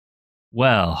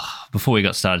Well, before we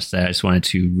got started today, I just wanted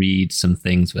to read some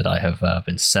things that I have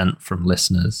been sent from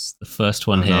listeners. The first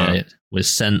one here was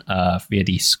sent via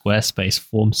the Squarespace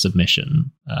form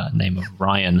submission, name of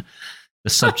Ryan. The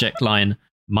subject line,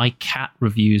 "My cat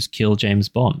reviews Kill James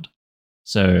Bond."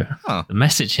 So the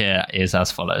message here is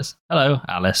as follows. Hello,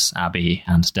 Alice, Abby,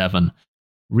 and Devon.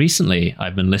 Recently,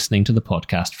 I've been listening to the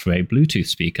podcast through a Bluetooth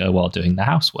speaker while doing the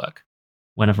housework.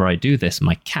 Whenever I do this,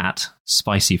 my cat,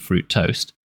 Spicy Fruit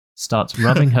Toast, starts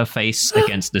rubbing her face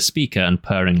against the speaker and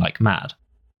purring like mad,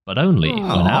 but only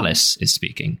when Alice is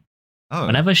speaking.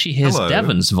 Whenever she hears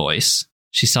Devon's voice,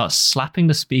 she starts slapping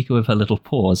the speaker with her little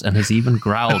paws and has even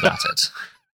growled at it.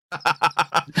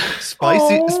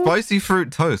 Spicy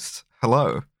Fruit Toast.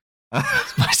 Hello.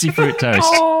 Spicy Fruit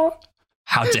Toast.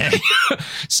 How dare you?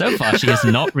 So far, she has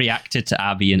not reacted to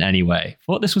Abby in any way.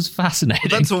 Thought this was fascinating.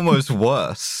 That's almost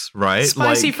worse, right?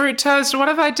 Spicy Fruit Toast, what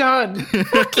have I done?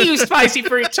 Fuck you, Spicy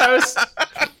Fruit Toast.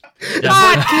 Yeah.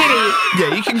 God, Kitty.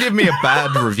 Yeah, you can give me a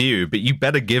bad review, but you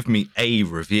better give me a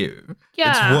review.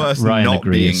 Yeah. It's worse Ryan not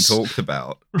agrees. being talked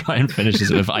about. Ryan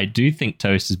finishes it with, I do think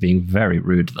Toast is being very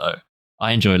rude, though.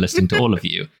 I enjoy listening to all of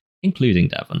you, including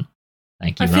Devon.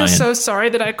 Thank you, I feel Ryan. so sorry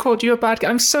that I called you a bad guy.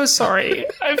 I'm so sorry.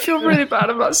 I feel really bad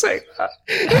about saying that.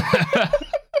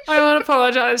 I want to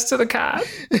apologize to the cat.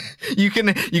 You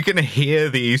can hear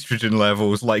the estrogen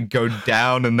levels like go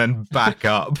down and then back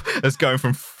up as going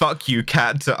from "fuck you,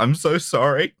 cat" to "I'm so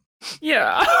sorry."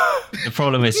 Yeah. The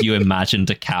problem is you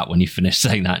imagined a cat when you finished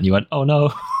saying that and you went, oh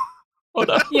no. Oh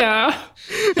no. Yeah.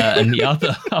 And the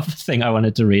other thing I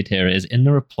wanted to read here is in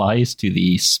the replies to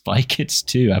the Spy Kids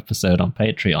 2 episode on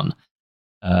Patreon,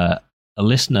 a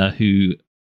listener who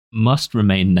must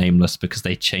remain nameless because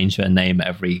they change their name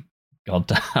every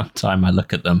goddamn time I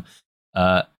look at them,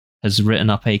 has written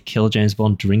up a Kill James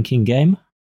Bond drinking game.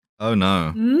 Oh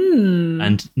no.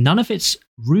 And none of it's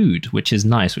rude, which is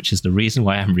nice, which is the reason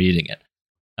why I'm reading it.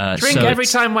 Drink every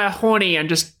time we're horny and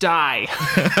just die.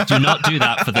 Do not do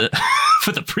that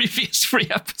for the previous 3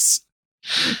 episodes.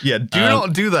 Yeah, do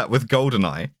not do that with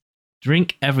GoldenEye.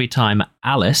 Drink every time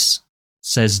Alice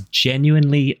says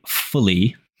genuinely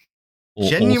fully. Or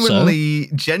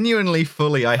genuinely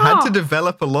fully. I had to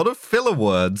develop a lot of filler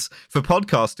words for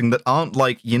podcasting that aren't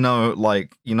that's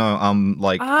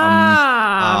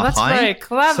hi. very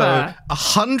clever. So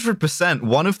 100%.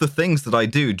 One of the things that I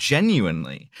do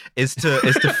genuinely is to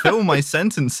fill my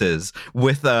sentences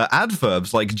with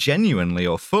adverbs like genuinely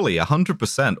or fully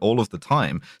 100% all of the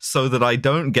time, so that I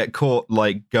don't get caught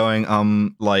like going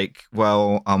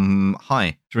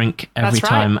hi. Drink every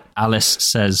time Alice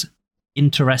says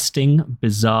interesting,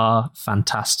 bizarre,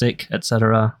 fantastic,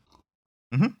 etc.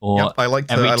 Mm-hmm. Or I like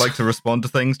to respond to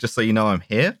things just so you know I'm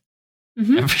here.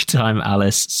 Mm-hmm. Every time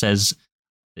Alice says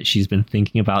that she's been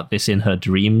thinking about this in her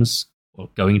dreams, or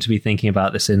going to be thinking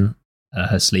about this in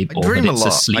her sleep, or that it's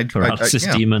a sleep paralysis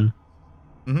demon.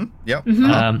 Mm-hmm. Yep.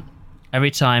 Mm-hmm.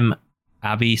 Every time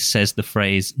Abby says the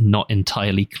phrase "not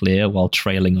entirely clear" while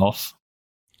trailing off,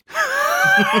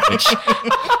 which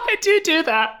I do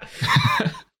that.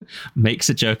 makes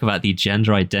a joke about the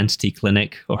gender identity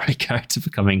clinic or a character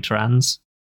becoming trans.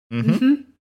 Mm-hmm.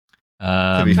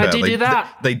 To be fair, I do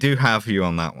that. They do have you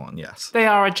on that one, yes. They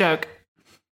are a joke.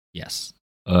 Yes.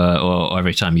 Or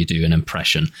every time you do an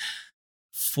impression.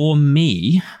 For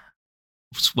me,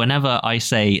 whenever I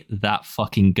say "that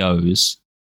fucking goes,"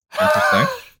 Interesting.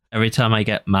 every time I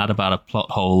get mad about a plot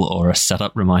hole or a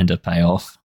setup reminder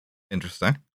payoff,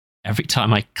 Interesting. every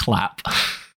time I clap.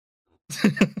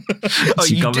 Oh,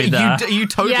 you totally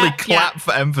clap yeah.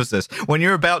 for emphasis. When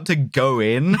you're about to go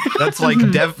in, that's like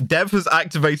Dev has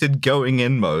activated going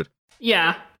in mode.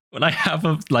 Yeah. When I have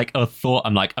a thought,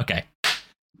 I'm like, okay.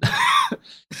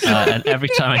 And every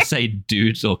time I say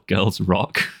dudes or girls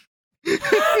rock.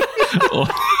 All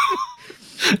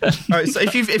right, so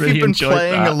if you've been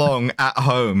playing along at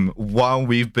home while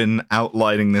we've been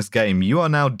outlining this game, you are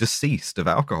now deceased of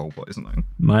alcohol poisoning.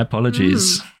 My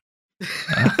apologies.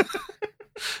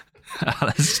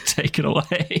 Let's take it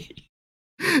away.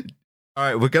 All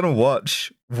right, we're going to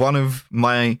watch one of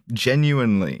my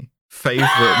genuinely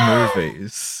favorite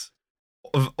movies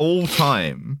of all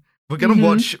time. We're going to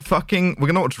watch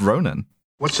Ronin.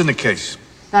 What's in the case?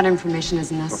 That information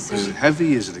isn't Is necessary. it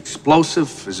heavy? Is it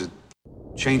explosive? Is it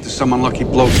chained to some unlucky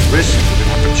bloke's wrist? We're gonna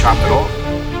have to chop it off.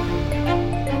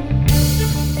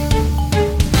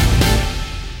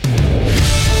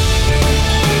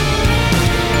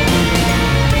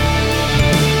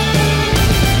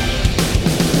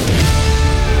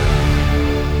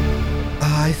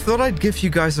 I thought I'd give you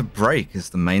guys a break is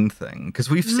the main thing, because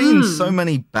we've seen so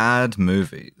many bad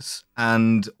movies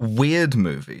and weird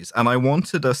movies, and I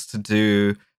wanted us to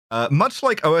do much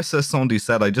like OSS Sandy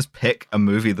said, I just pick a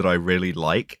movie that I really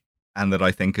like and that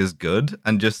I think is good,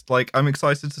 and just like I'm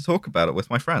excited to talk about it with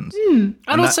my friends. And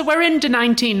also, we're in the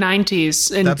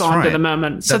 1990s in Bond at the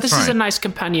moment, so this is a nice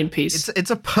companion piece.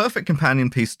 It's a perfect companion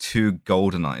piece to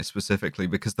GoldenEye specifically,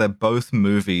 because they're both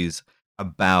movies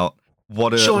about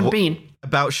Sean Bean.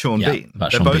 About Sean Bean.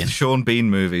 About They're Sean both Bean. Sean Bean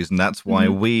movies, and that's why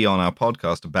we on our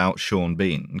podcast about Sean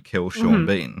Bean and Kill Sean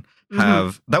Bean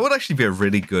have that would actually be a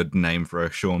really good name for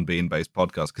a Sean Bean based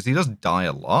podcast, because he does die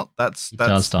a lot. He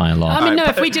does die a lot. I mean, no,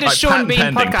 if we did a Sean Bean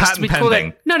podcast, we'd call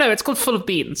it it's called Full of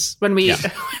Beans. When we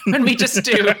when we just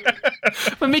do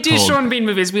when we do Sean Bean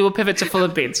movies, we will pivot to Full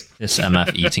of Beans. This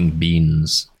MF eating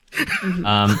beans.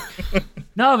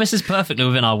 No, this is perfectly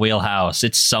within our wheelhouse.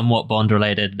 It's somewhat Bond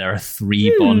related. There are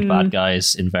 3 Bond bad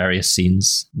guys in various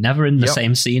scenes, never in the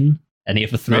same scene, any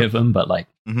of the 3 of them, but like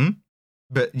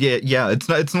But yeah,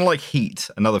 it's not like Heat,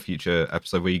 another future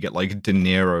episode where you get like De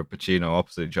Niro, Pacino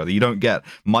opposite each other. You don't get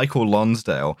Michael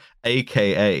Lonsdale,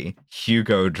 aka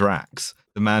Hugo Drax,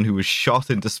 the man who was shot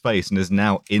into space and is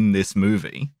now in this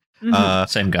movie.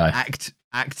 Same guy.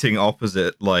 Acting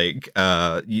opposite like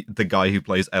the guy who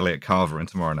plays Elliot Carver in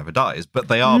Tomorrow Never Dies, but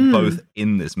they are both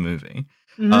in this movie.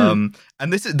 And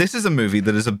this is a movie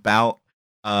that is about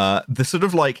the sort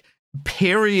of like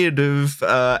period of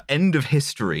end of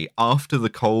history after the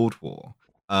Cold War,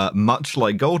 much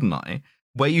like GoldenEye,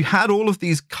 where you had all of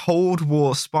these Cold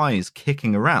War spies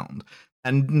kicking around,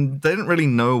 and they didn't really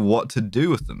know what to do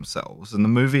with themselves. And the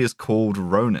movie is called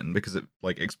Ronin because it,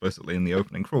 like explicitly in the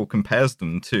opening crawl, compares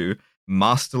them to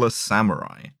masterless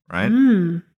samurai,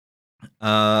 right?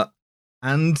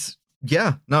 And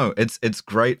yeah, no, it's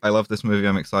great. I love this movie.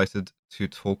 I'm excited to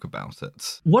talk about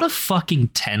it. What a fucking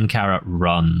 10-carat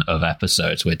run of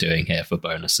episodes we're doing here for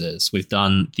bonuses. We've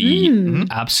done the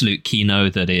absolute kino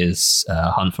that is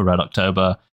Hunt for Red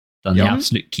October, done the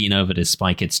absolute kino that is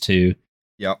Spy Kids 2,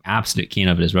 absolute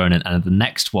kino that is Ronin, and the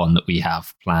next one that we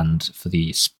have planned for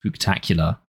the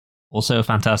Spooktacular, also a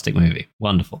fantastic movie.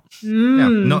 Wonderful.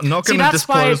 Not going to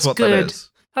disclose what that is.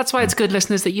 That's why it's good,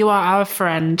 listeners, that you are our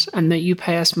friend and that you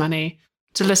pay us money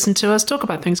to listen to us talk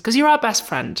about things, because you're our best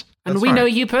friend and we know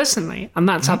you personally, and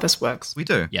that's how this works. We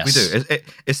do. Yes. We do.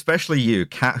 Especially you,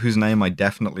 Kat, whose name I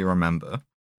definitely remember.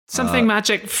 Something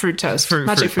magic fruit toast. Fruit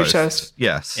fruit toast.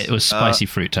 Yes. It was spicy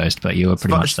fruit toast, but you were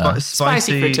pretty much there.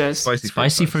 Spicy fruit toast.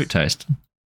 Spicy fruit toast.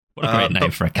 What a great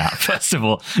name for a cat, first of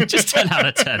all. Just 10 out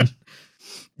of 10.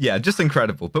 Yeah, just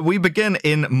incredible. But we begin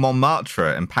in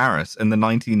Montmartre in Paris in the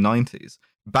 1990s,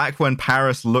 back when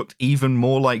Paris looked even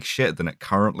more like shit than it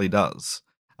currently does.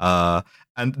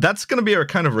 And that's going to be a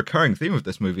kind of recurring theme of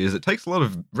this movie, is it takes a lot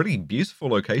of really beautiful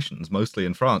locations, mostly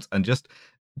in France, and just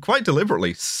quite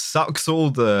deliberately sucks all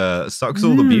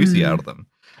the beauty out of them.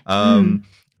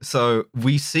 So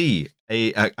we see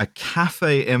a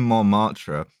cafe in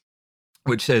Montmartre,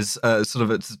 which is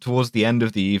it's towards the end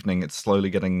of the evening. It's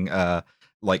slowly getting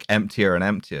like emptier and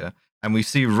emptier, and we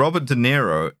see Robert De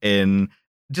Niro in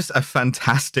just a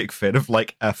fantastic fit of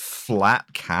like a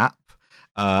flat cap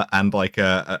and like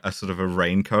a sort of a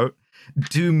raincoat,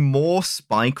 do more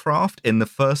spycraft in the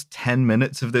first 10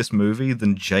 minutes of this movie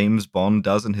than James Bond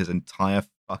does in his entire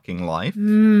fucking life.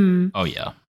 Oh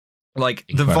yeah. Like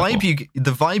incredible.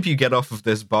 the vibe you get off of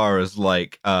this bar is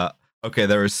like, okay,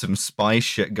 there is some spy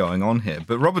shit going on here.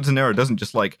 But Robert De Niro doesn't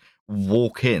just like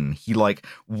walk in. He like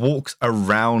walks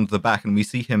around the back, and we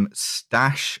see him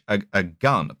stash a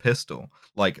gun, a pistol,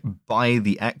 like by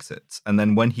the exits. And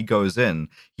then when he goes in,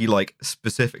 he like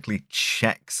specifically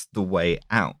checks the way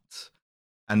out.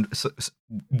 And so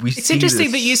it's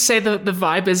interesting that you say the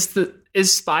vibe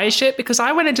is spy shit, because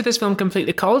I went into this film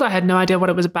completely cold. I had no idea what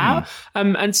it was about.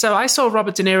 And so I saw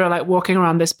Robert De Niro like walking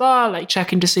around this bar, like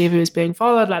checking to see if he was being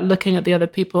followed, like looking at the other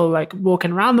people like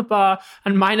walking around the bar.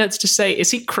 And my notes to say,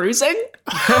 is he cruising?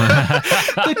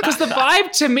 Because the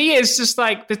vibe to me is just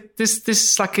like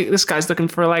this guy's looking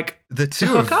for like the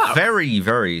two are very,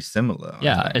 very similar.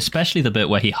 Yeah, especially the bit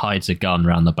where he hides a gun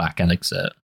around the back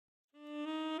exit.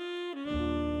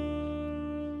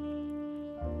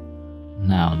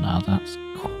 Now that's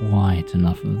quite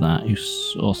enough of that, you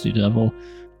saucy devil.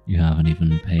 You haven't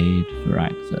even paid for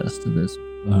access to this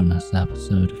bonus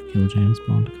episode of Kill James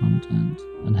Bond content.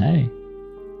 And hey,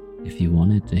 if you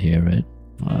wanted to hear it,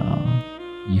 well,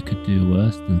 you could do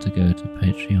worse than to go to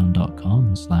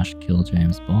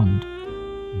patreon.com/killjamesbond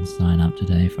and sign up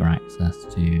today for access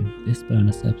to this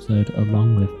bonus episode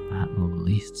along with at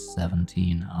least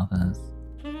 17 others.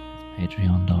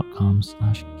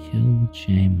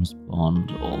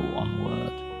 Patreon.com/killjamesbond, all one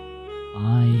word.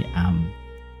 I am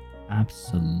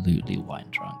absolutely wine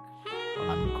drunk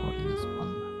while I'm recording this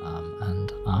one,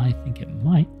 and I think it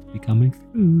might coming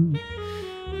through.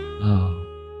 Oh.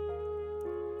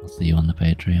 I'll see you on the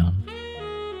Patreon.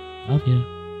 Love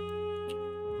you.